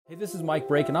Hey, this is Mike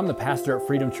Brake, and I'm the pastor at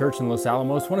Freedom Church in Los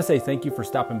Alamos. I want to say thank you for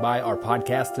stopping by our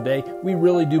podcast today. We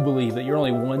really do believe that you're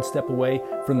only one step away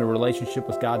from the relationship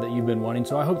with God that you've been wanting.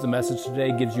 So I hope the message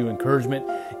today gives you encouragement,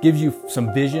 gives you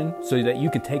some vision so that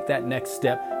you can take that next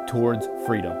step towards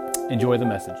freedom. Enjoy the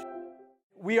message.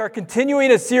 We are continuing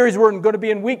a series. We're going to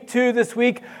be in week 2 this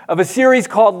week of a series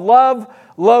called Love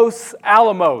Los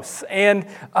Alamos. And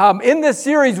in this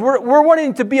series, we're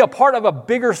wanting to be a part of a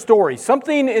bigger story,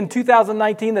 something in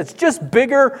 2019 that's just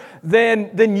bigger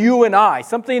than you and I,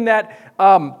 something that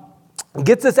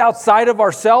gets us outside of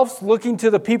ourselves, looking to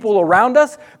the people around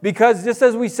us, because just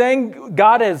as we sang,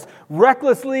 God is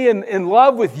recklessly in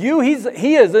love with you.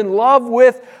 He is in love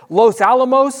with Los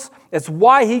Alamos. It's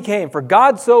why He came. For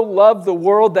God so loved the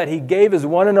world that He gave His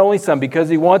one and only Son, because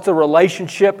He wants a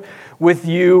relationship with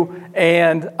you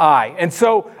and I. And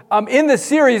so in this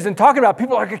series and talking about,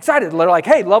 people are excited. They're like,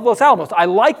 hey, love Los Alamos. I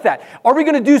like that. Are we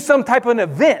going to do some type of an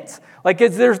event? Like,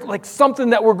 is there like something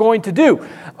that we're going to do?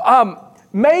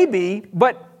 Maybe,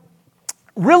 but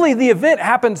really the event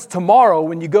happens tomorrow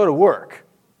when you go to work.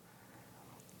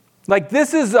 Like,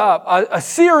 this is a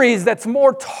series that's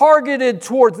more targeted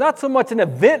towards not so much an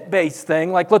event-based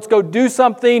thing, like let's go do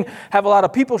something, have a lot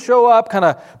of people show up, kind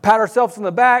of pat ourselves on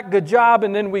the back, good job,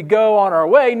 and then we go on our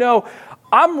way. No,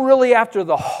 I'm really after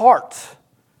the heart.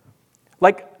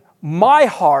 Like, my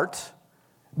heart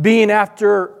being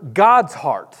after God's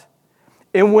heart.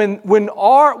 And when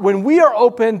we are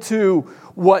open to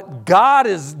what God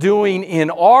is doing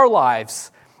in our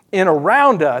lives and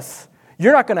around us,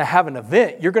 you're not going to have an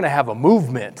event. You're going to have a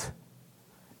movement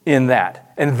in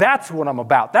that. And that's what I'm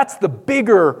about. That's the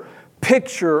bigger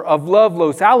picture of Love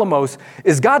Los Alamos,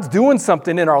 is God's doing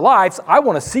something in our lives. I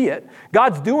want to see it.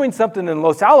 God's doing something in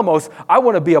Los Alamos. I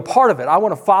want to be a part of it. I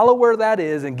want to follow where that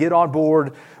is and get on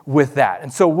board with that.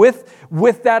 And so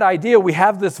with that idea, we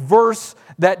have this verse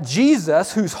that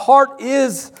Jesus, whose heart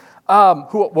is,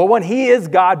 when He is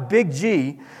God, big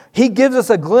G, He gives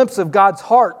us a glimpse of God's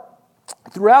heart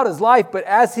throughout His life. But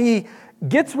as He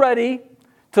gets ready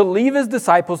to leave His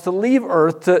disciples, to leave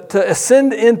earth, to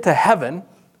ascend into heaven,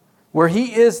 where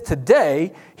He is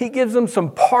today, He gives them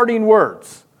some parting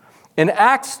words. In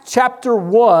Acts chapter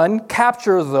 1,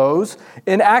 capture those.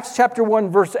 In Acts chapter 1,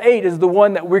 verse 8 is the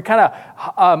one that we're kind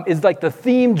of, is like the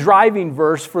theme driving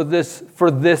verse for this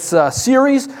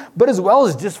series, but as well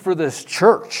as just for this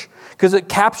church, because it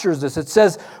captures this. It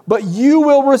says, but you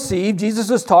will receive, Jesus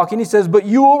is talking, He says, but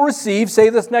you will receive, say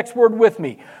this next word with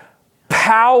me,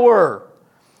 power,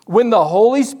 when the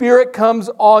Holy Spirit comes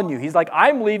on you. He's like,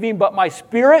 I'm leaving, but my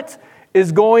Spirit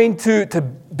is going to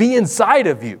be inside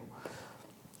of you.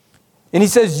 And He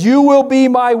says, you will be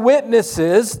my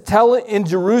witnesses, in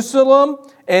Jerusalem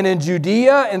and in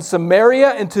Judea and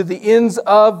Samaria and to the ends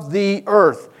of the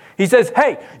earth. He says,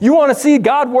 hey, you want to see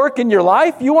God work in your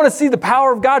life? You want to see the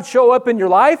power of God show up in your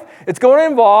life? It's going to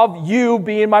involve you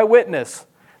being my witness.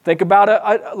 Think about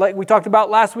it like we talked about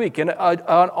last week,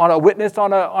 on a witness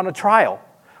on a trial.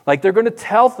 Like, they're going to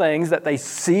tell things that they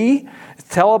see,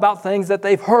 tell about things that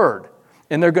they've heard.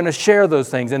 And they're going to share those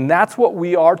things. And that's what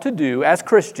we are to do as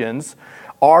Christians.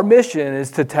 Our mission is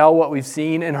to tell what we've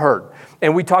seen and heard.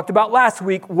 And we talked about last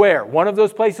week where one of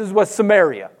those places was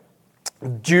Samaria.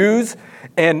 Jews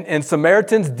and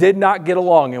Samaritans did not get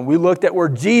along. And we looked at where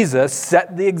Jesus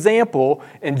set the example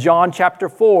in John chapter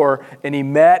 4. And He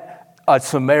met a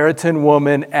Samaritan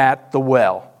woman at the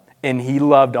well. And He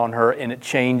loved on her, and it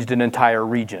changed an entire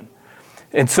region.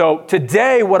 And so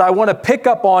today what I want to pick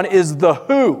up on is the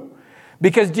who.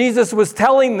 Because Jesus was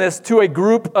telling this to a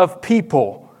group of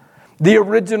people, the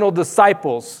original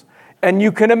disciples. And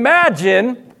you can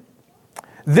imagine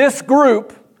this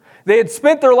group, they had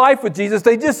spent their life with Jesus.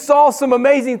 They just saw some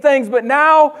amazing things, but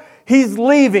now He's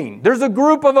leaving. There's a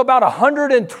group of about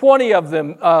 120 of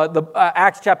them,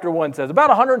 Acts chapter 1 says, about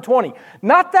 120.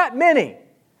 Not that many.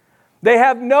 They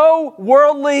have no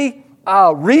worldly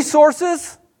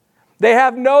resources. They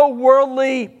have no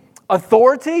worldly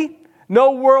authority.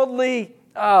 No worldly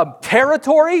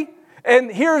territory.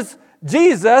 And here's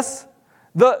Jesus,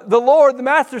 the Lord, the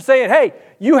Master, saying, hey,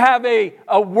 you have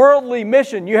a worldly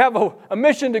mission. You have a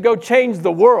mission to go change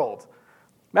the world.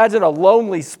 Imagine a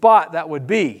lonely spot that would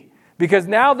be. Because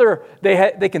now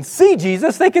they can see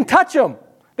Jesus, they can touch Him,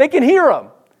 they can hear Him.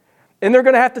 And they're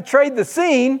going to have to trade the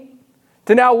seen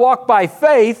to now walk by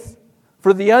faith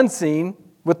for the unseen,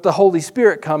 with the Holy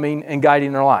Spirit coming and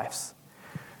guiding their lives.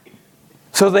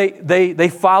 So they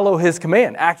follow His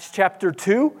command. Acts chapter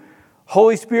 2,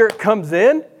 Holy Spirit comes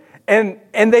in and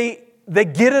they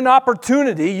get an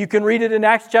opportunity. You can read it in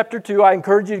Acts chapter 2. I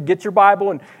encourage you to get your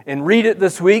Bible and read it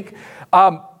this week.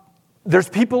 There's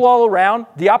people all around.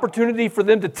 The opportunity for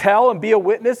them to tell and be a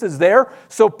witness is there.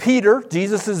 So Peter,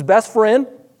 Jesus' best friend,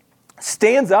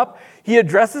 stands up. He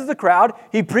addresses the crowd.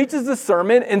 He preaches the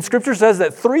sermon. And Scripture says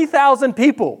that 3,000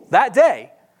 people that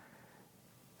day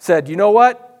said, you know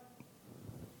what?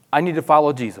 I need to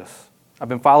follow Jesus. I've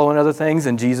been following other things,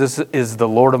 and Jesus is the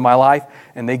Lord of my life.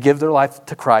 And they give their life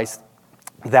to Christ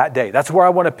that day. That's where I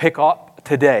want to pick up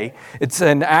today. It's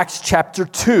in Acts chapter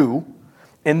 2.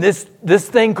 And this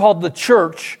thing called the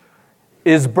church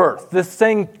is birthed. This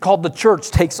thing called the church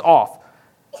takes off.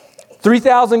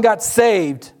 3,000 got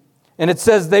saved, and it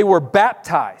says they were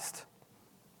baptized.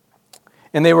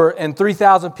 And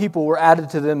 3,000 people were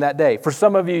added to them that day. For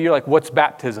some of you, you're like, what's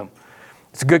baptism?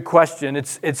 It's a good question.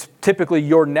 It's typically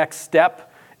your next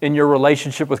step in your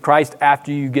relationship with Christ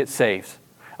after you get saved.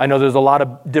 I know there's a lot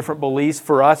of different beliefs.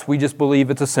 For us, we just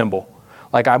believe it's a symbol.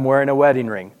 Like I'm wearing a wedding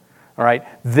ring. All right,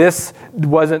 this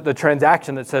wasn't the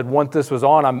transaction that said once this was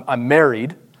on, I'm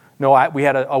married. No, we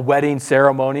had a wedding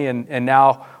ceremony and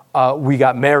now we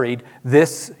got married.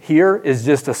 This here is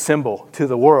just a symbol to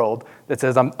the world that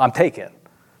says I'm taken.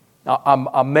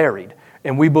 I'm married.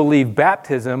 And we believe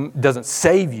baptism doesn't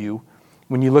save you.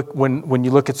 When you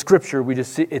look at Scripture, we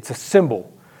just see it's a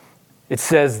symbol. It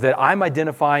says that I'm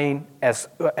identifying as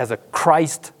a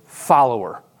Christ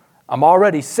follower. I'm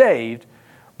already saved,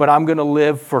 but I'm going to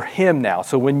live for Him now.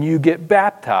 So when you get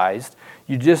baptized,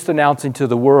 you're just announcing to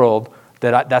the world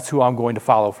that that's who I'm going to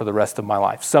follow for the rest of my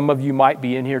life. Some of you might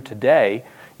be in here today.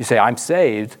 You say, I'm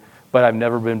saved, but I've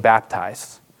never been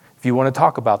baptized. If you want to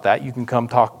talk about that, you can come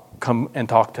and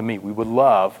talk to me. We would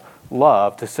love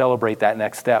to celebrate that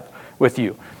next step with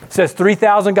you. It says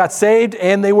 3,000 got saved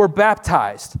and they were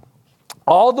baptized.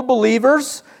 All the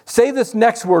believers, say this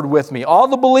next word with me. All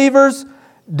the believers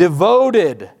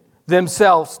devoted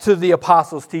themselves to the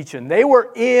apostles' teaching. They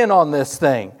were in on this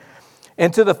thing.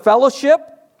 And to the fellowship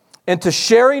and to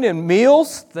sharing in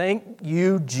meals. Thank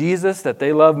you, Jesus, that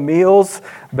they loved meals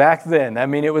back then. I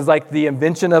mean, it was like the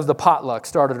invention of the potluck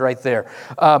started right there.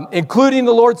 Including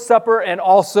the Lord's Supper and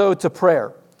also to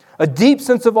prayer. A deep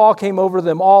sense of awe came over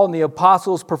them all, and the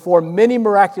apostles performed many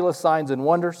miraculous signs and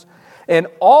wonders. And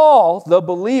all the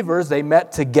believers, they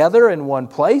met together in one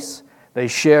place. They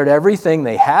shared everything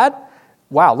they had.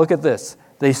 Wow, look at this.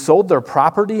 They sold their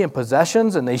property and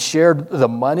possessions, and they shared the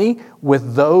money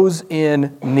with those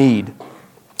in need.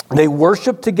 They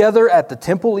worshiped together at the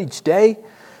temple each day,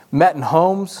 met in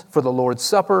homes for the Lord's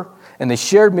Supper, and they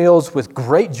shared meals with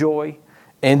great joy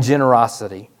and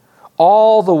generosity,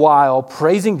 all the while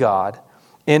praising God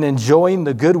and enjoying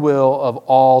the goodwill of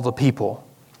all the people.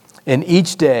 And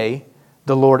each day,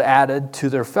 the Lord added to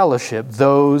their fellowship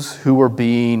those who were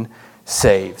being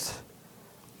saved.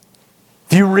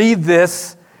 If you read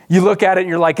this, you look at it and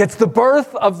you're like, it's the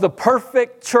birth of the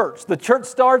perfect church. The church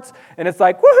starts and it's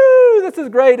like, woohoo, this is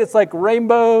great. It's like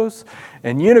rainbows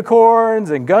and unicorns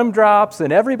and gumdrops,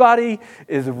 and everybody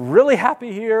is really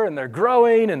happy here, and they're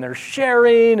growing and they're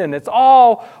sharing, and it's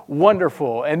all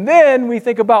wonderful. And then we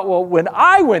think about, well, when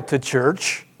I went to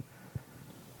church,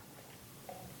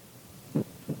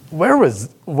 where was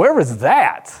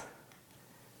that?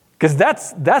 Because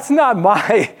that's not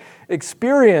my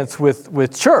experience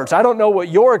with church. I don't know what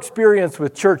your experience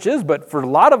with church is, but for a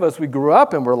lot of us, we grew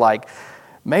up and we're like,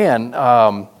 man,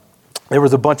 there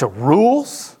was a bunch of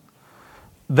rules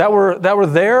that were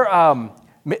there.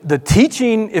 The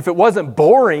teaching, if it wasn't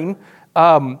boring,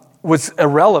 was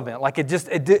irrelevant. Like it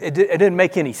didn't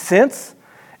make any sense,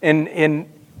 and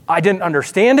I didn't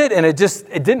understand it, and it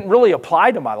didn't really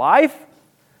apply to my life.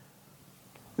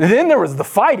 And then there was the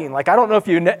fighting. Like, I don't know if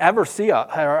you ever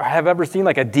have ever seen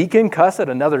like a deacon cuss at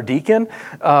another deacon.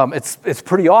 It's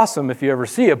pretty awesome if you ever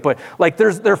see it. But like,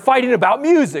 they're fighting about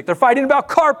music. They're fighting about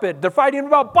carpet. They're fighting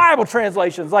about Bible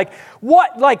translations. Like,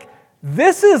 what? Like,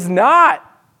 this is not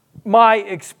my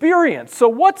experience. So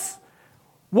what's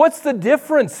the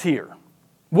difference here?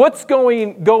 What's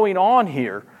going on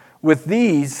here with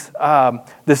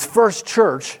this first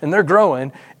church, and they're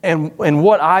growing, and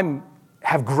what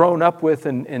have grown up with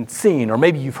and seen, or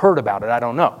maybe you've heard about it, I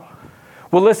don't know.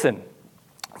 Well, listen,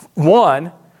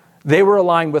 one, they were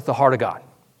aligned with the heart of God.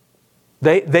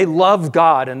 They loved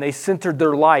God, and they centered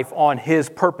their life on His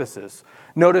purposes.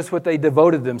 Notice what they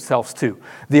devoted themselves to.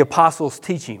 The apostles'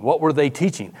 teaching. What were they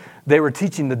teaching? They were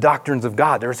teaching the doctrines of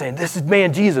God. They were saying, this is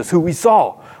man Jesus, who we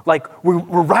saw. Like, we're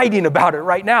writing about it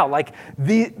right now. Like,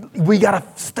 we got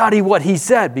to study what He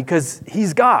said, because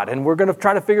He's God, and we're going to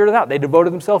try to figure it out. They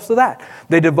devoted themselves to that.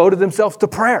 They devoted themselves to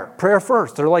prayer. Prayer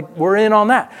first. They're like, we're in on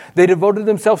that. They devoted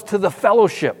themselves to the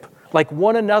fellowship. Like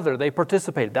one another, they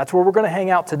participated. That's where we're going to hang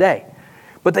out today.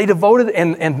 But they devoted,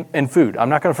 and food. I'm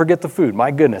not going to forget the food. My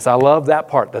goodness, I love that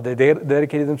part, that they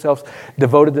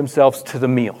devoted themselves to the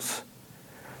meals.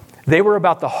 They were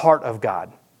about the heart of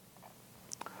God.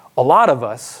 A lot of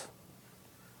us,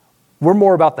 we're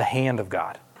more about the hand of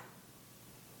God.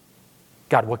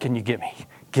 God, what can you give me?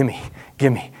 Give me,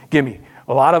 give me, give me.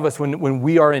 A lot of us, when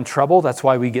we are in trouble, that's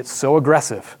why we get so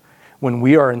aggressive. When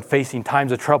we are facing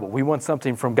times of trouble, we want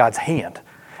something from God's hand.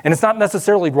 And it's not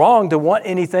necessarily wrong to want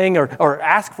anything or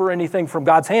ask for anything from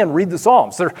God's hand. Read the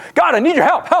Psalms. God, I need your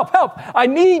help, help, help. I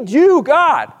need you,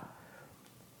 God.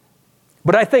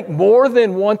 But I think more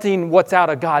than wanting what's out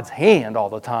of God's hand all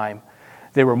the time,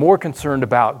 they were more concerned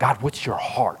about, God, what's your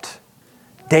heart?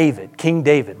 David, King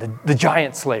David, the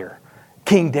giant slayer,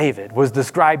 King David was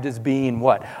described as being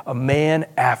what? A man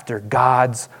after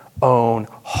God's own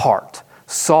heart.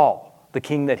 Saul, the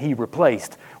king that he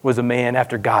replaced, was a man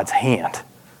after God's hand.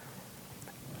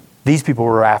 These people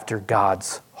were after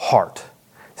God's heart.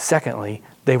 Secondly,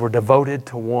 they were devoted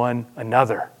to one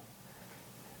another.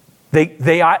 They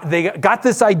got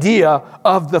this idea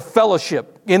of the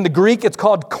fellowship. In the Greek, it's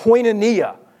called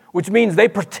koinonia, which means they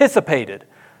participated.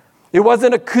 It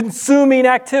wasn't a consuming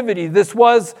activity. This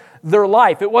was their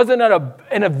life. It wasn't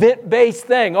an event-based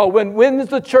thing. Oh, when is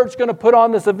the church going to put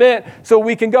on this event so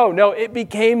we can go? No, it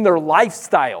became their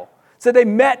lifestyle. So they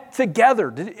met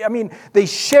together. I mean, they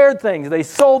shared things. They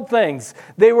sold things.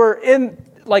 They were in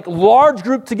like large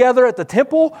group together at the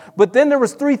temple, but then there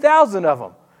was 3,000 of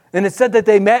them. And it said that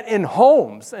they met in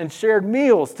homes and shared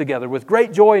meals together with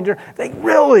great joy and joy. They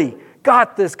really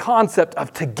got this concept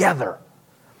of together.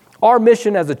 Our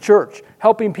mission as a church,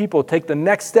 helping people take the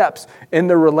next steps in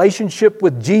their relationship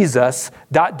with Jesus,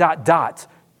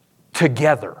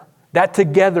 together. That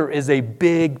together is a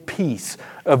big piece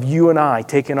of you and I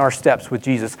taking our steps with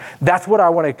Jesus. That's what I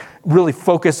want to really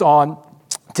focus on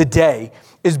today,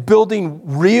 is building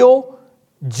real,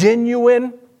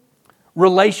 genuine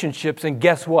relationships. And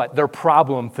guess what? They're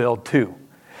problem-filled too.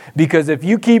 Because if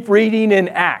you keep reading in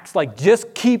Acts, like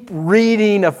just keep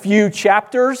reading a few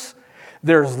chapters,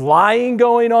 there's lying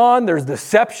going on, there's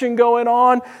deception going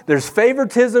on, there's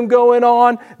favoritism going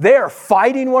on. They are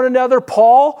fighting one another.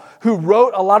 Paul, who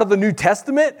wrote a lot of the New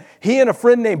Testament, he and a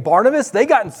friend named Barnabas, they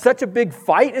got in such a big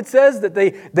fight, it says, that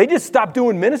they just stopped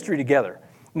doing ministry together.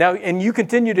 Now, and you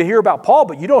continue to hear about Paul,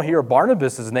 but you don't hear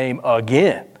Barnabas' name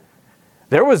again.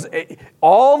 There was,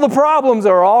 all the problems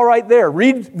are all right there.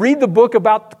 Read the book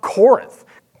about Corinth.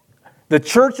 The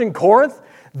church in Corinth,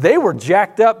 they were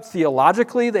jacked up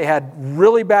theologically. They had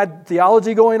really bad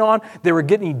theology going on. They were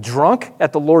getting drunk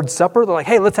at the Lord's Supper. They're like,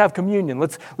 hey, let's have communion.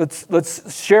 Let's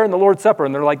share in the Lord's Supper.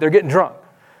 And they're getting drunk.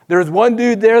 There was one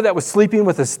dude there that was sleeping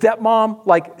with his stepmom.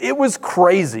 Like, it was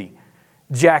crazy,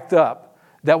 jacked up,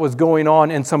 that was going on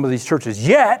in some of these churches.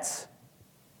 Yet,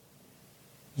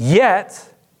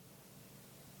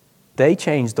 they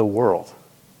changed the world.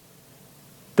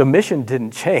 The mission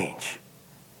didn't change.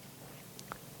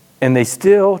 And they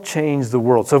still change the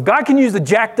world. So if God can use the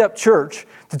jacked up church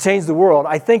to change the world,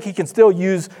 I think he can still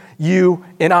use you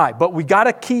and I. But we got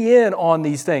to key in on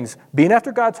these things. Being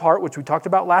after God's heart, which we talked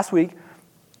about last week.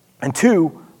 And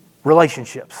 2,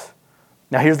 relationships.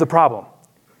 Now here's the problem.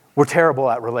 We're terrible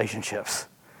at relationships.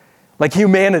 Like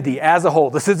humanity as a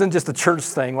whole. This isn't just a church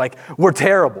thing. Like, we're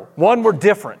terrible. 1, we're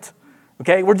different.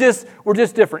 Okay, we're just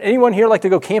different. Anyone here like to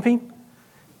go camping?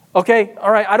 Okay, all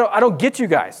right, I don't get you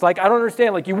guys. Like, I don't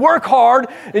understand. Like, you work hard,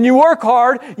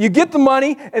 you get the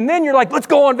money, and then you're like, let's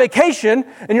go on vacation.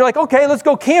 And you're like, okay, let's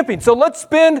go camping. So let's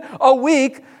spend a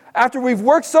week after we've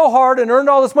worked so hard and earned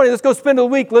all this money. Let's go spend a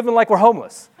week living like we're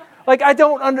homeless. Like,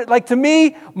 to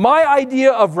me, my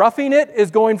idea of roughing it is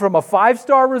going from a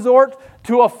 5-star resort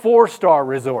to a 4-star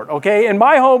resort, okay? In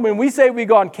my home, when we say we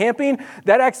go on camping,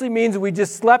 that actually means we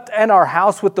just slept in our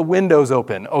house with the windows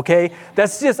open, okay?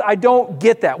 That's just, I don't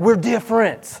get that. We're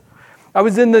different. I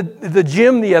was in the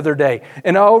gym the other day,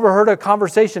 and I overheard a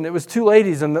conversation. It was 2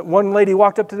 ladies, and one lady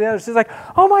walked up to the other. She's like,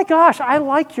 oh my gosh, I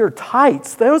like your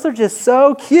tights. Those are just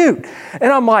so cute.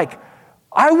 And I'm like,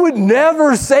 I would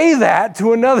never say that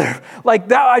to another. Like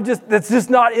that, that's just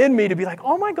not in me to be like,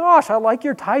 oh my gosh, I like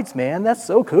your tights, man. That's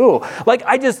so cool. Like,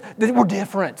 we're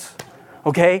different,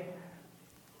 okay?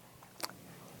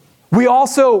 We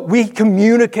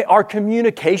communicate,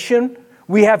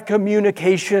 we have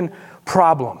communication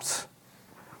problems.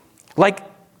 Like,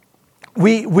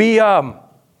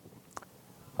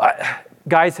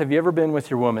 guys, have you ever been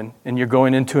with your woman and you're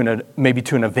going into maybe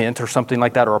to an event or something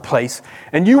like that, or a place,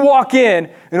 and you walk in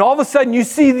and all of a sudden you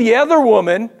see the other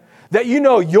woman that you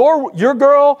know your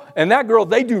girl and that girl,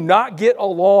 they do not get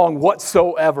along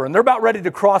whatsoever, and they're about ready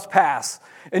to cross paths,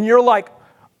 and you're like,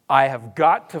 I have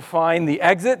got to find the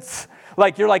exits.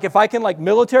 Like you're like, if I can like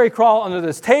military crawl under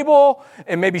this table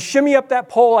and maybe shimmy up that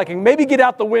pole, I can maybe get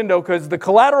out the window because the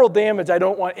collateral damage, I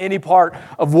don't want any part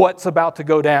of what's about to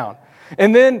go down.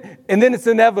 And then it's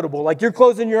inevitable. Like you're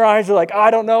closing your eyes, you're like,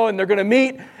 I don't know, and they're going to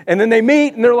meet. And then they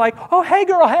meet and they're like, oh, hey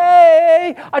girl,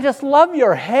 hey, I just love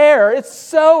your hair. It's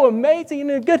so amazing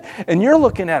and good. And you're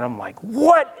looking at them like,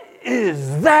 what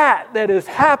is that is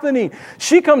happening?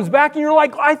 She comes back and you're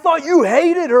like, I thought you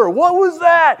hated her. What was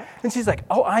that? And she's like,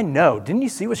 oh, I know. Didn't you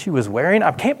see what she was wearing?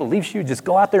 I can't believe she would just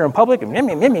go out there in public and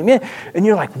and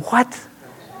you're like, what?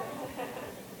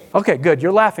 Okay, good.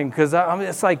 You're laughing because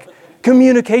it's like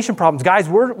communication problems. Guys,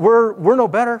 we're no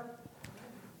better.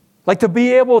 Like to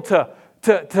be able to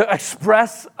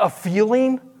express a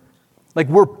feeling, like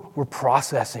we're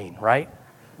processing, right?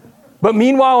 But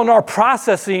meanwhile, in our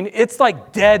processing, it's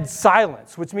like dead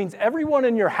silence, which means everyone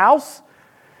in your house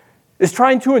is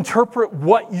trying to interpret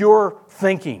what you're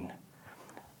thinking.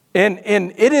 And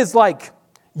it is like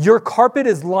your carpet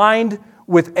is lined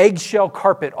with eggshell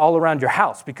carpet all around your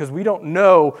house because we don't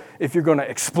know if you're going to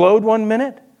explode one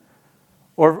minute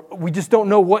or we just don't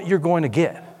know what you're going to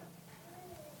get.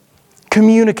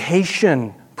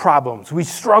 Communication problems. We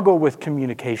struggle with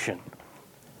communication.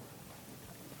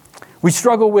 We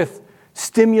struggle with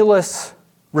stimulus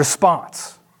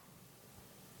response.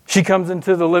 She comes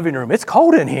into the living room. It's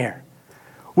cold in here.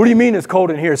 What do you mean it's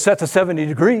cold in here? It's set to 70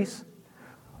 degrees.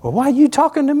 Well, why are you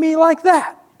talking to me like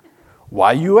that?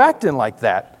 Why are you acting like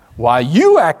that? Why are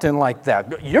you acting like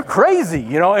that? You're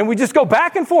crazy, and we just go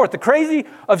back and forth. The crazy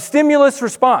of stimulus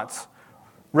response.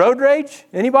 Road rage?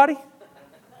 Anybody?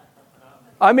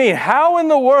 I mean, how in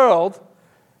the world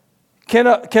can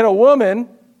a woman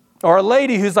or a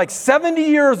lady who's like 70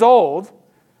 years old,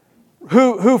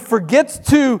 who forgets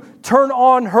to turn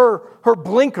on her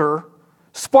blinker,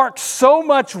 spark so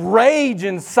much rage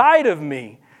inside of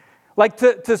me? Like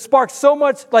to spark so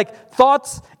much like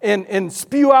thoughts and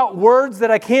spew out words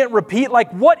that I can't repeat.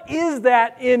 Like what is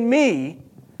that in me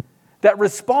that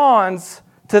responds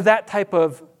to that type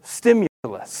of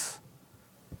stimulus?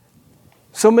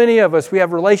 So many of us, we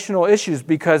have relational issues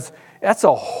because that's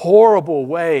a horrible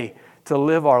way to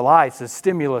live our lives is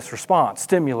stimulus response.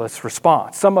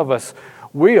 Some of us,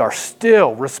 we are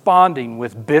still responding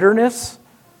with bitterness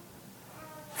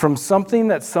from something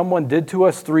that someone did to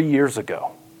us 3 years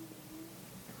ago,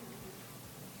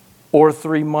 or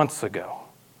 3 months ago,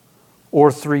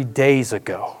 or 3 days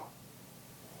ago.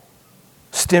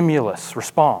 Stimulus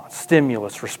response.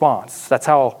 That's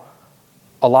how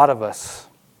a lot of us,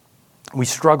 we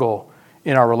struggle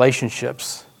in our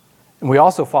relationships. And we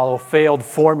also follow failed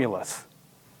formulas.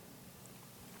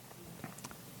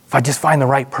 If I just find the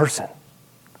right person,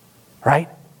 right?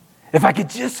 If I could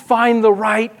just find the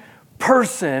right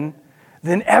person,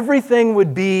 then everything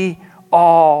would be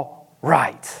all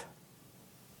right.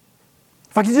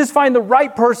 If I could just find the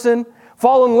right person,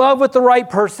 fall in love with the right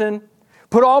person,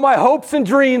 put all my hopes and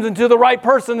dreams into the right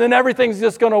person, then everything's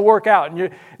just going to work out.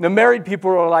 And the married people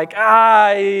are like,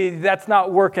 that's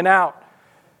not working out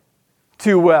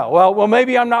too well. Well,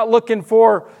 maybe I'm not looking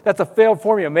for, that's a failed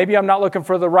formula. Maybe I'm not looking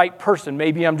for the right person.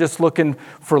 Maybe I'm just looking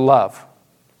for love.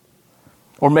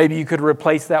 Or maybe you could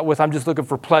replace that with, I'm just looking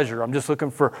for pleasure. I'm just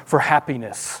looking for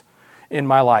happiness in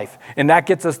my life. And that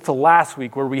gets us to last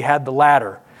week where we had the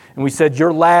ladder. And we said,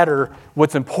 your ladder,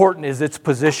 what's important is its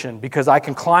position, because I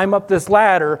can climb up this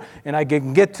ladder and I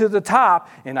can get to the top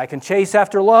and I can chase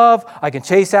after love, I can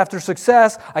chase after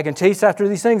success, I can chase after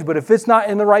these things. But if it's not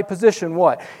in the right position,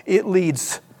 what? It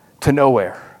leads to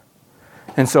nowhere.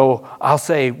 And so I'll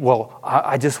say, well,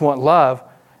 I just want love.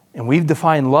 And we've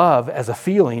defined love as a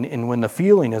feeling. And when the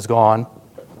feeling is gone,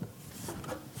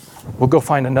 we'll go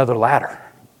find another ladder.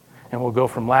 And we'll go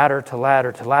from ladder to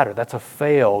ladder to ladder. That's a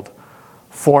failed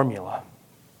formula.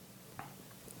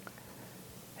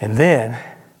 And then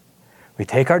we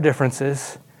take our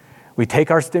differences, we take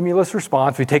our stimulus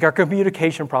response, we take our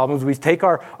communication problems, we take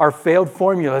our failed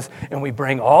formulas, and we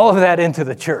bring all of that into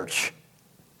the church.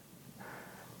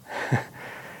 And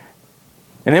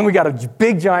then we got a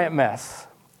big giant mess.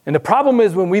 And the problem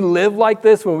is when we live like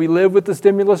this, when we live with the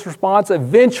stimulus response,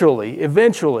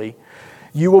 eventually,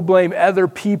 you will blame other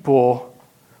people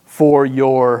for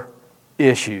your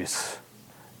issues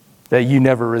that you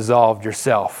never resolved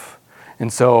yourself.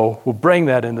 And so we'll bring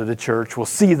that into the church. We'll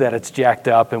see that it's jacked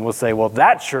up and we'll say, well,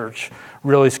 that church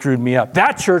really screwed me up.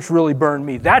 That church really burned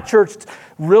me. That church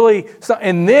really...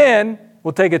 And then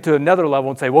we'll take it to another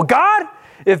level and say, well, God,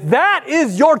 if that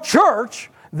is your church,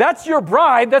 that's your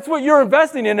bride, that's what you're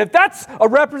investing in. If that's a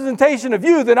representation of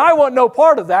you, then I want no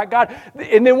part of that, God.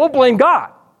 And then we'll blame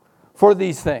God for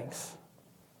these things.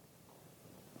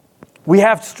 We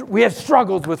have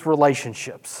struggles with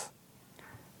relationships.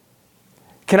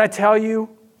 Can I tell you,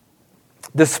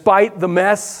 despite the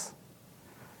mess,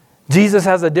 Jesus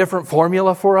has a different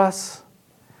formula for us.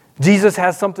 Jesus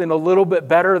has something a little bit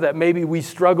better that maybe we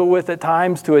struggle with at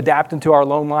times to adapt into our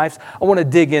own lives. I want to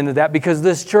dig into that because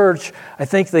this church, I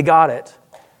think they got it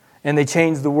and they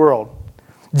changed the world.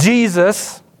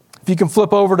 Jesus, if you can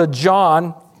flip over to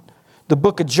John, the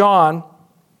book of John,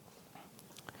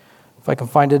 if I can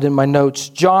find it in my notes,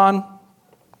 John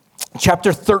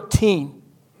chapter 13.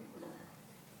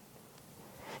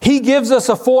 He gives us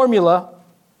a formula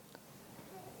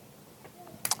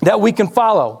that we can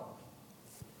follow.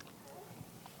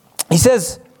 He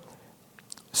says,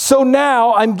 so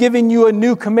now I'm giving you a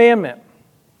new commandment.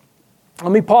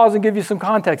 Let me pause and give you some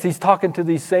context. He's talking to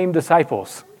these same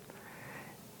disciples.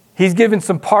 He's giving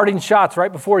some parting shots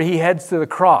right before he heads to the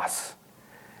cross.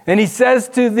 And he says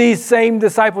to these same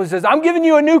disciples, he says, I'm giving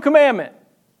you a new commandment.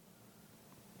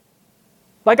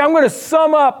 Like I'm going to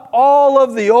sum up all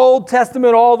of the Old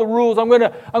Testament, all the rules. I'm going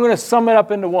to sum it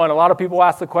up into one. A lot of people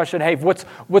ask the question, hey,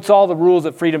 what's all the rules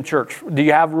at Freedom Church? Do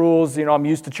you have rules? I'm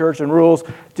used to church and rules.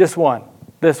 Just one,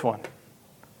 this one.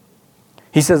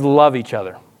 He says, love each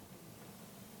other.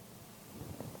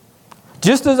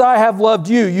 Just as I have loved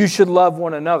you, you should love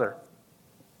one another.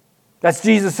 That's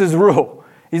Jesus' rule.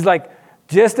 He's like,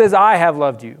 just as I have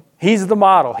loved you. He's the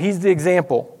model. He's the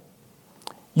example.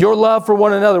 Your love for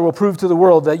one another will prove to the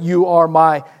world that you are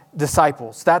my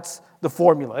disciples. That's the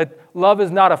formula. Love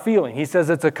is not a feeling. He says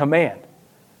it's a command.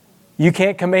 You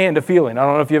can't command a feeling. I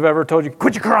don't know if you've ever told you,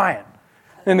 quit your crying.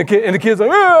 And the kid's like,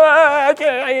 I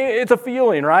can't. It's a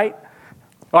feeling, right?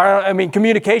 Or,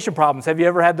 communication problems. Have you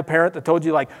ever had the parent that told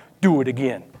you, like, do it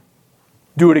again?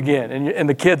 Do it again. And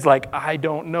the kid's like, I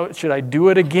don't know. Should I do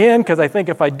it again? Because I think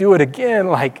if I do it again,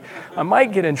 like, I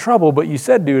might get in trouble. But you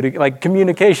said do it again. Like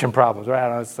communication problems, right? I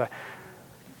don't know.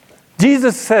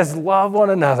 Jesus says, love one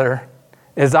another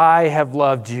as I have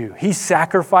loved you. He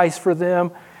sacrificed for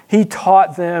them. He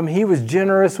taught them. He was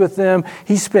generous with them.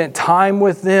 He spent time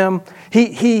with them.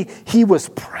 He was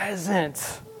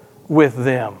present with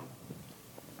them.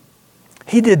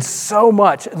 He did so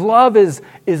much. Love is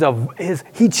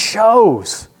he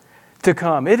chose to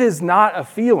come. It is not a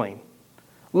feeling.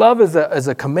 Love is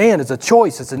a command, it's a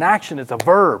choice, it's an action, it's a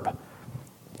verb.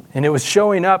 And it was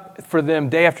showing up for them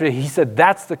day after day. He said,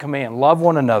 that's the command, love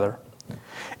one another.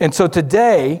 And so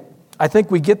today, I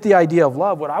think we get the idea of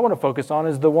love. What I want to focus on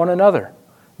is the one another,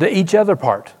 the each other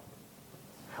part.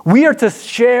 We are to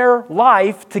share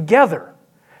life together.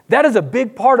 That is a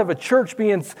big part of a church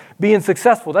being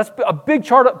successful. That's a big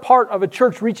part of a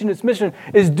church reaching its mission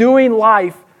is doing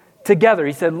life together.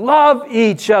 He said, love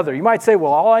each other. You might say,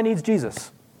 well, all I need is Jesus.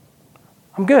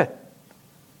 I'm good.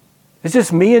 It's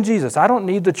just me and Jesus. I don't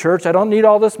need the church. I don't need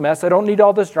all this mess. I don't need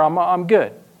all this drama. I'm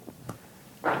good.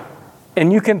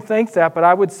 And you can think that, but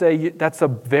I would say that's a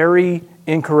very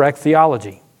incorrect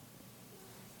theology.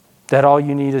 That all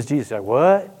you need is Jesus.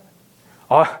 Like,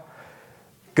 what?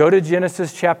 Go to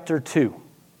Genesis chapter 2.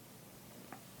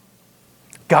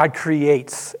 God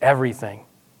creates everything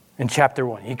in chapter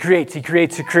 1. He creates,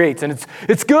 and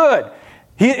it's good.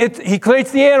 He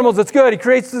creates the animals, it's good. He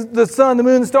creates the sun, the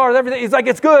moon, the stars, everything. He's like,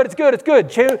 it's good.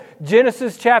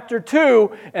 Genesis chapter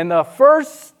 2, and the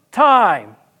first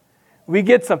time we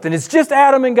get something, it's just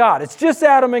Adam and God. It's just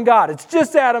Adam and God. It's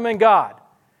just Adam and God.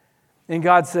 And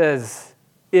God says,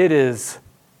 it is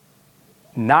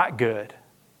not good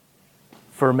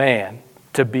for man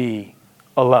to be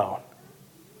alone.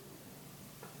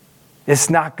 It's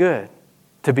not good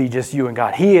to be just you and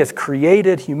God. He has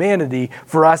created humanity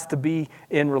for us to be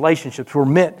in relationships. We're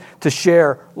meant to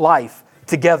share life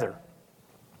together.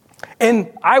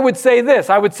 And I would say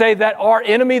this. I would say that our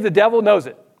enemy, the devil, knows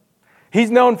it. He's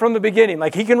known from the beginning.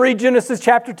 Like he can read Genesis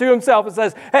chapter 2 himself. It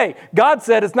says, hey, God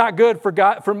said it's not good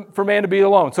for man to be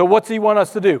alone. So what's he want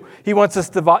us to do? He wants us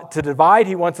to divide.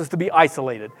 He wants us to be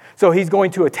isolated. So he's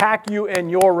going to attack you and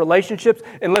your relationships.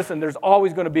 And listen, there's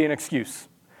always going to be an excuse.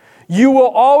 You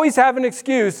will always have an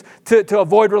excuse to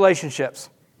avoid relationships.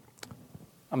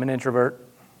 I'm an introvert.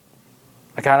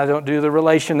 I kind of don't do the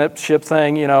relationship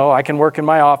thing. I can work in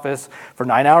my office for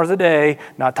 9 hours a day,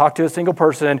 not talk to a single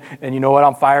person, and you know what?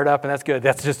 I'm fired up, and that's good.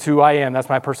 That's just who I am. That's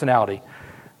my personality.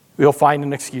 We'll find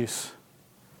an excuse.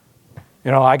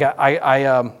 I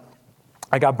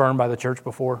got burned by the church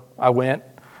before.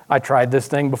 I tried this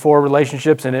thing before,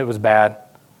 relationships, and it was bad.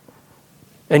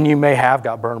 And you may have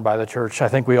got burned by the church. I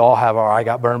think we all have our I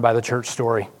got burned by the church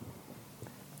story.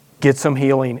 Get some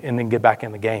healing, and then get back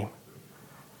in the game.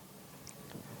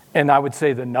 And I would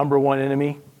say the number one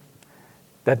enemy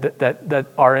that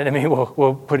our enemy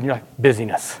will put in your life,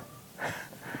 busyness.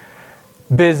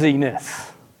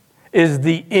 Busyness is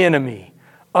the enemy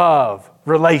of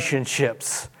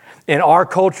relationships. And our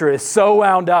culture is so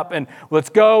wound up and let's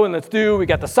go and let's do. We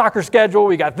got the soccer schedule.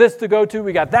 We got this to go to.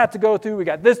 We got that to go to. We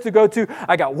got this to go to.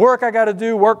 I got work I got to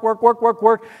do.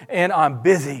 Work. And I'm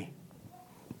busy.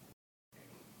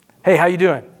 Hey, how you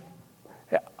doing?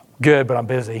 Yeah, good, but I'm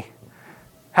busy.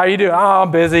 How you doing? Oh,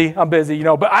 I'm busy.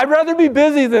 But I'd rather be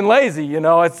busy than lazy,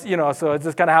 so it's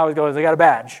just kind of how it goes. I got a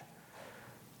badge.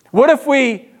 What if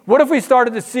we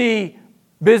started to see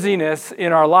busyness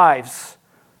in our lives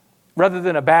rather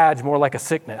than a badge, more like a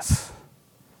sickness?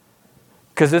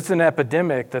 Because it's an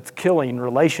epidemic that's killing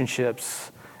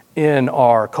relationships in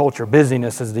our culture.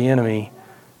 Busyness is the enemy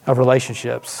of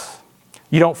relationships.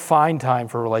 You don't find time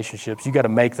for relationships. You got to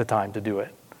make the time to do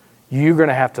it. You're going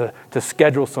to have to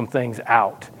schedule some things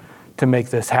out to make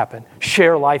this happen.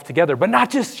 Share life together, but not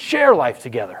just share life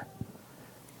together.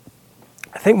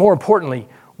 I think more importantly,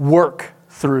 work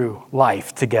through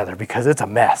life together because it's a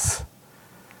mess.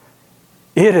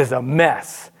 It is a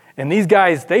mess. And these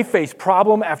guys, they face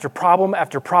problem after problem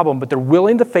after problem, but they're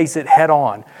willing to face it head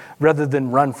on rather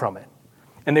than run from it.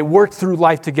 And they work through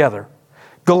life together.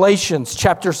 Galatians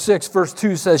chapter 6, verse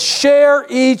 2 says, share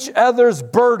each other's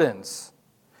burdens.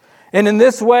 And in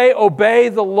this way, obey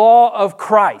the law of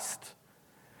Christ.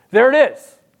 There it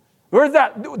is. Where's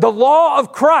that? The law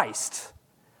of Christ.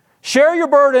 Share your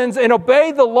burdens and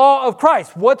obey the law of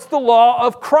Christ. What's the law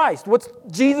of Christ? What's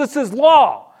Jesus'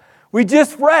 law? We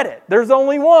just read it. There's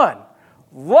only one.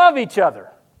 Love each other.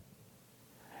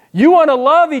 You want to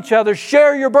love each other,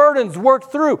 share your burdens, work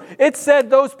through. It said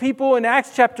those people in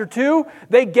Acts chapter 2,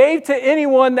 they gave to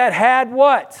anyone that had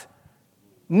what?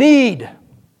 Need.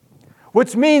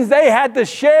 Which means they had to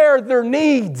share their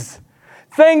needs.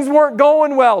 Things weren't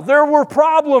going well. There were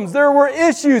problems. There were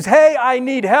issues. Hey, I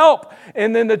need help.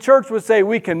 And then the church would say,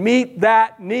 we can meet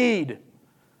that need.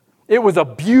 It was a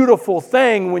beautiful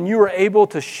thing when you were able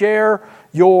to share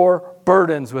your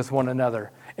burdens with one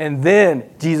another. And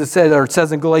then Jesus said, or it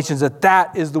says in Galatians,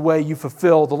 that is the way you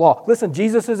fulfill the law. Listen,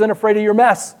 Jesus isn't afraid of your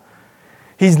mess.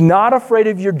 He's not afraid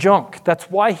of your junk. That's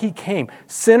why he came.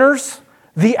 Sinners,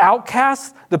 the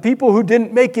outcasts, the people who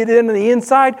didn't make it in the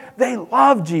inside, they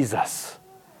love Jesus.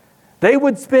 They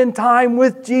would spend time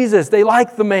with Jesus. They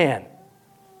like the man.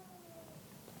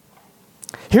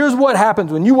 Here's what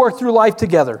happens when you work through life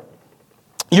together.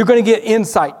 You're going to get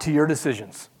insight to your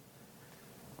decisions.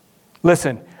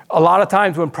 Listen, a lot of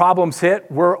times when problems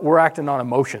hit, we're acting on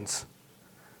emotions.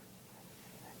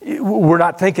 We're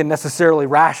not thinking necessarily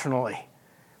rationally.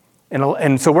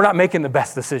 And so we're not making the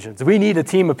best decisions. We need a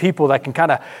team of people that can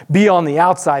kind of be on the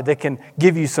outside that can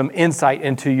give you some insight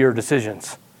into your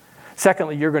decisions.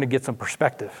 Secondly, you're going to get some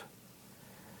perspective.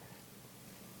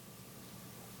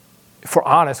 If we're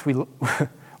honest,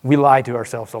 we lie to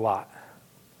ourselves a lot.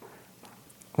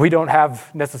 We don't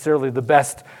have necessarily the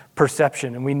best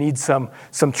perception, and we need some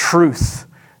truth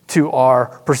to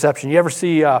our perception. You ever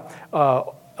see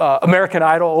American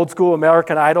Idol, old school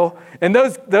American Idol? And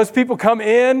those people come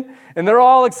in, and they're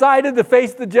all excited to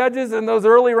face the judges in those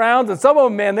early rounds. And some of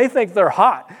them, man, they think they're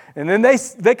hot. And then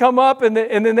they come up, and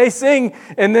then they sing,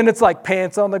 and then it's like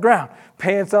pants on the ground,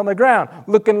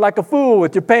 looking like a fool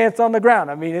with your pants on the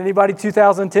ground. I mean, anybody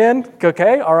 2010?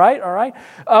 Okay, all right.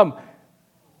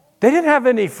 They didn't have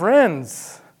any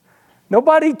friends.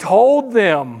 Nobody told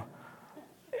them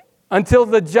until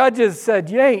the judges said,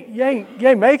 you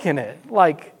ain't making it.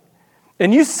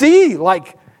 And you see,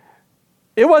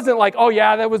 it wasn't like, oh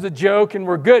yeah, that was a joke and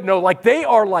we're good. No, they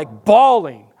are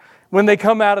bawling when they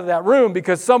come out of that room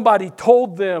because somebody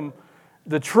told them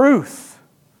the truth.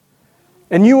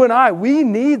 And you and I, we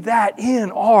need that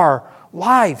in our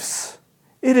lives.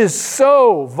 It is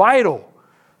so vital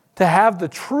to have the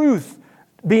truth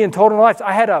being told in our lives.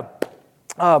 I had a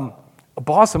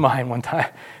boss of mine one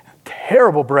time,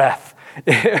 terrible breath.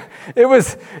 It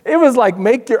was like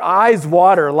make your eyes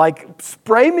water,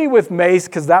 spray me with mace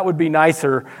because that would be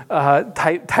nicer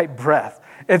type breath.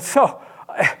 And so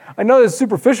I know this is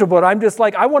superficial, but I'm just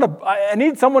I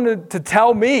need someone to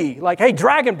tell me, hey,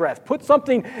 dragon breath, put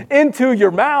something into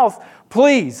your mouth,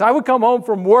 please. I would come home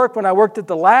from work when I worked at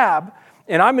the lab,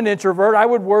 and I'm an introvert. I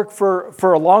would work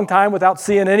for a long time without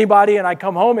seeing anybody, and I'd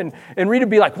come home and Rita would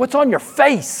be like, what's on your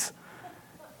face?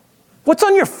 What's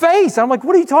on your face? I'm like,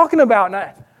 what are you talking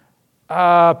about?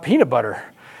 And peanut butter.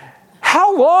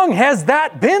 How long has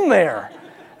that been there?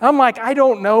 I'm like, I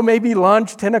don't know, maybe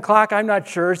lunch, 10 o'clock, I'm not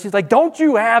sure. She's like, don't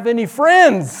you have any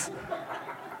friends?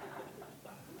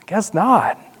 I guess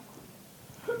not.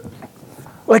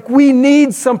 We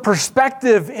need some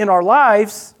perspective in our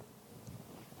lives.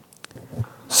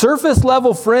 Surface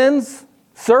level friends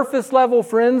Surface level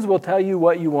friends will tell you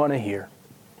what you want to hear.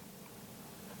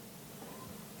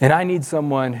 And I need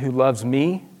someone who loves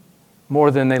me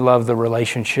more than they love the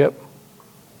relationship.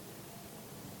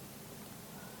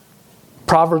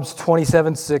 Proverbs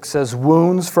 27:6 says,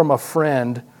 wounds from a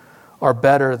friend are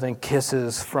better than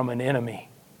kisses from an enemy.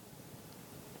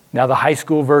 Now, the high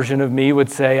school version of me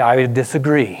would say, I would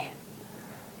disagree.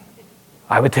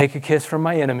 I would take a kiss from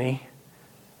my enemy.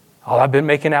 All I've been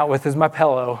making out with is my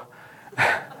pillow.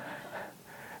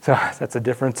 So that's a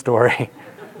different story.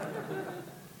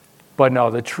 But no,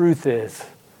 the truth is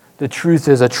a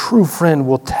true friend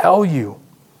will tell you.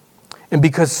 And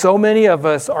because so many of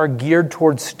us are geared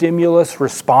towards stimulus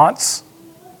response,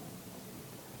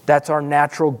 that's our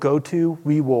natural go-to,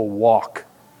 we will walk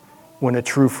when a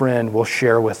true friend will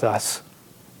share with us.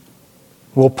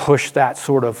 We'll push that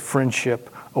sort of friendship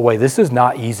away. This is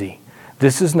not easy.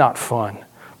 This is not fun,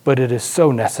 but it is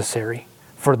so necessary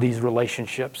for these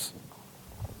relationships.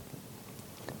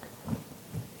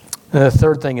 And the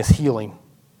third thing is healing.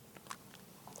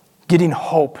 Getting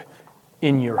hope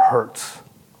in your hurts.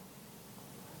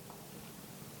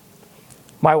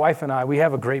 My wife and I, we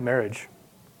have a great marriage.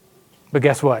 But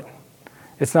guess what?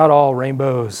 It's not all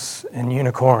rainbows and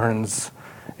unicorns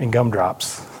and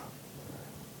gumdrops.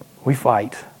 We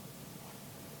fight.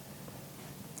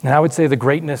 And I would say the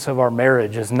greatness of our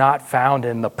marriage is not found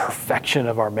in the perfection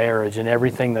of our marriage and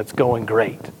everything that's going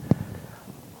great.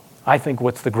 I think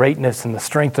what's the greatness and the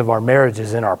strength of our marriage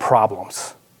is in our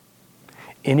problems.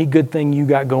 Any good thing you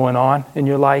got going on in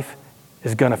your life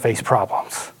is going to face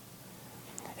problems.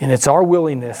 And it's our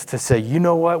willingness to say, you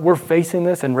know what, we're facing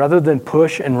this, and rather than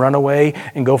push and run away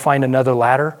and go find another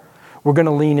ladder, we're going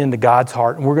to lean into God's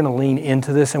heart, and we're going to lean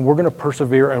into this, and we're going to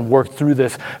persevere and work through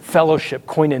this fellowship,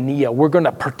 koinonia. We're going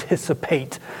to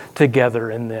participate together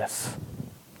in this.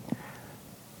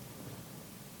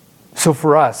 So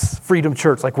for us, Freedom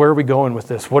Church, like, where are we going with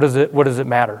this? What does it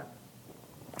matter?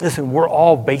 Listen, we're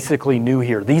all basically new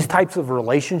here. These types of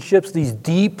relationships, these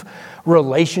deep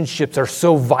relationships are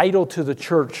so vital to the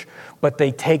church, but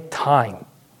they take time.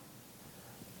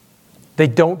 They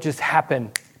don't just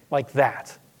happen like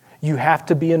that. You have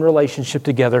to be in relationship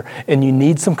together, and you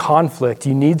need some conflict.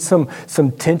 You need some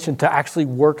tension to actually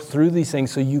work through these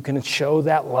things so you can show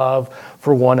that love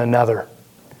for one another.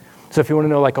 So if you want to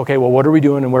know, like, okay, well, what are we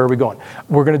doing and where are we going?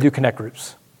 We're going to do connect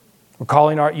groups. You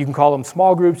can call them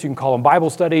small groups, you can call them Bible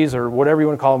studies, or whatever you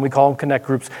want to call them. We call them connect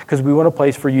groups because we want a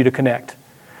place for you to connect.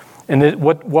 And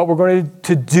what we're going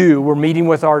to do, we're meeting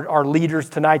with our leaders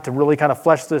tonight to really kind of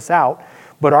flesh this out.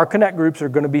 But our connect groups are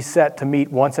going to be set to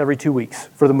meet once every 2 weeks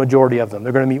for the majority of them.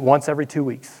 They're going to meet once every 2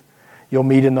 weeks. You'll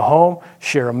meet in the home,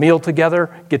 share a meal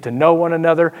together, get to know one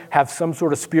another, have some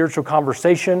sort of spiritual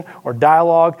conversation or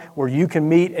dialogue where you can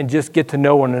meet and just get to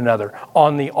know one another.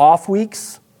 On the off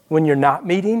weeks, when you're not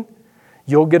meeting,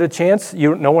 you'll get a chance,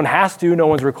 no one has to, no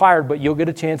one's required, but you'll get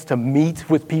a chance to meet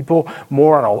with people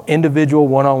more on an individual,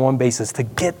 one-on-one basis to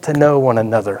get to know one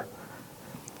another.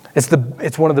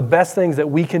 It's one of the best things that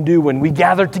we can do when we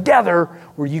gather together,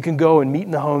 where you can go and meet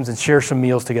in the homes and share some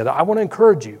meals together. I want to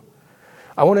encourage you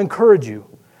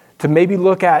to maybe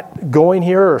look at going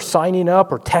here or signing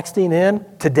up or texting in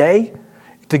today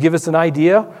to give us an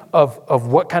idea of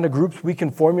what kind of groups we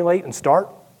can formulate and start.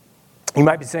 You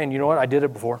might be saying, you know what, I did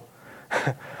it before.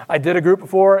 I did a group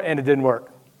before and it didn't work.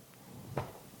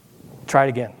 Try it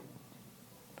again.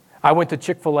 I went to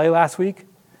Chick-fil-A last week.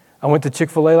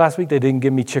 They didn't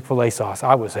give me Chick-fil-A sauce.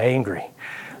 I was angry.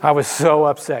 I was so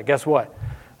upset. Guess what?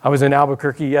 I was in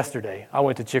Albuquerque yesterday. I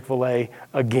went to Chick-fil-A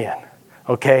again.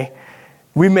 Okay?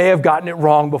 We may have gotten it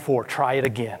wrong before. Try it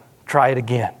again.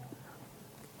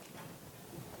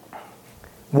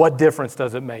 What difference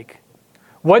does it make?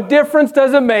 What difference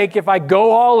does it make if I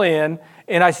go all in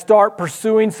and I start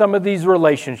pursuing some of these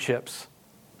relationships?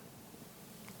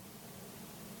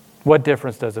 What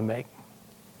difference does it make?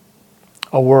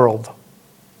 A world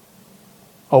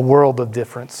of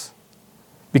difference.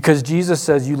 Because Jesus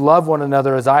says, you love one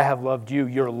another as I have loved you.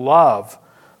 Your love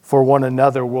for one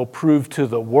another will prove to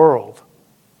the world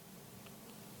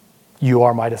you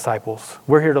are my disciples.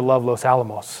 We're here to love Los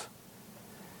Alamos.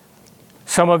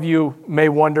 Some of you may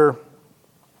wonder,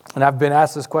 and I've been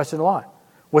asked this question a lot,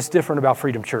 what's different about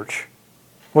Freedom Church?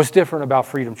 What's different about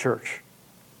Freedom Church?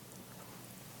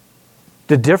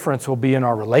 The difference will be in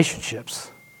our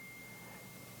relationships.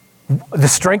 The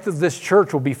strength of this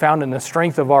church will be found in the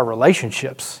strength of our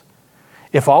relationships.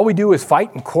 If all we do is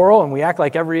fight and quarrel and we act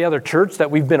like every other church that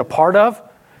we've been a part of,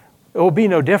 it will be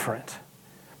no different.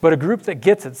 But a group that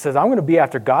gets it says, I'm going to be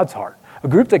after God's heart. A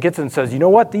group that gets in and says, you know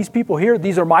what, these people here,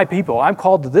 these are my people. I'm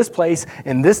called to this place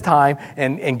in this time,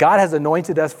 and God has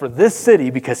anointed us for this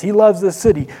city because he loves this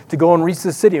city to go and reach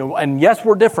this city. And yes,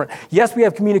 we're different. Yes, we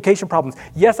have communication problems.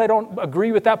 Yes, I don't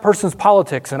agree with that person's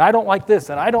politics, and I don't like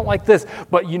this, and I don't like this.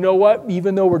 But you know what?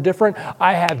 Even though we're different,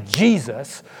 I have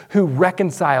Jesus who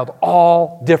reconciled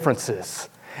all differences.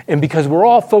 And because we're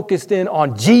all focused in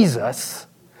on Jesus,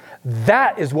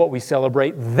 that is what we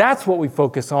celebrate. That's what we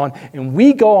focus on. And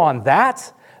we go on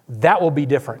that will be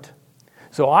different.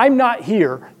 So I'm not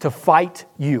here to fight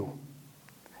you.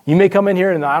 You may come in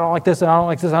here and I don't like this and I don't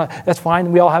like this. That's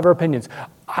fine. We all have our opinions.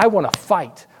 I want to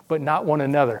fight, but not one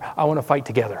another. I want to fight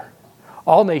together.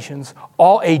 All nations,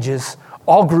 all ages,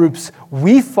 all groups,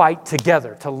 we fight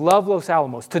together to love Los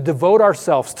Alamos, to devote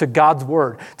ourselves to God's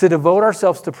word, to devote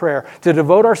ourselves to prayer, to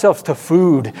devote ourselves to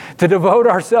food, to devote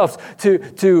ourselves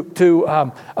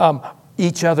to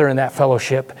each other in that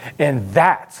fellowship. And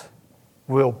that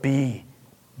will be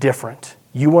different.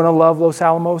 You want to love Los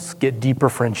Alamos? Get deeper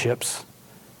friendships.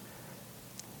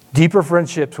 Deeper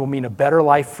friendships will mean a better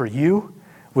life for you,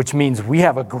 which means we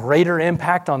have a greater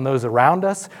impact on those around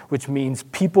us, which means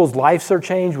people's lives are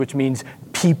changed, which means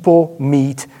people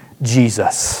meet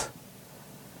Jesus.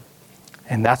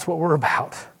 And that's what we're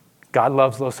about. God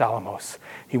loves Los Alamos.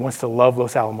 He wants to love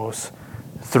Los Alamos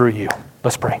through you.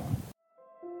 Let's pray.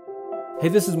 Hey,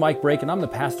 this is Mike Brake, and I'm the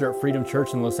pastor at Freedom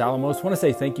Church in Los Alamos. I want to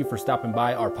say thank you for stopping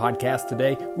by our podcast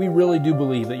today. We really do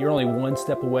believe that you're only one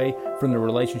step away from the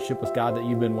relationship with God that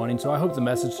you've been wanting. So I hope the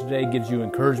message today gives you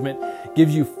encouragement,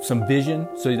 gives you some vision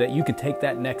so that you can take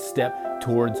that next step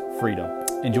towards freedom.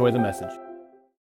 Enjoy the message.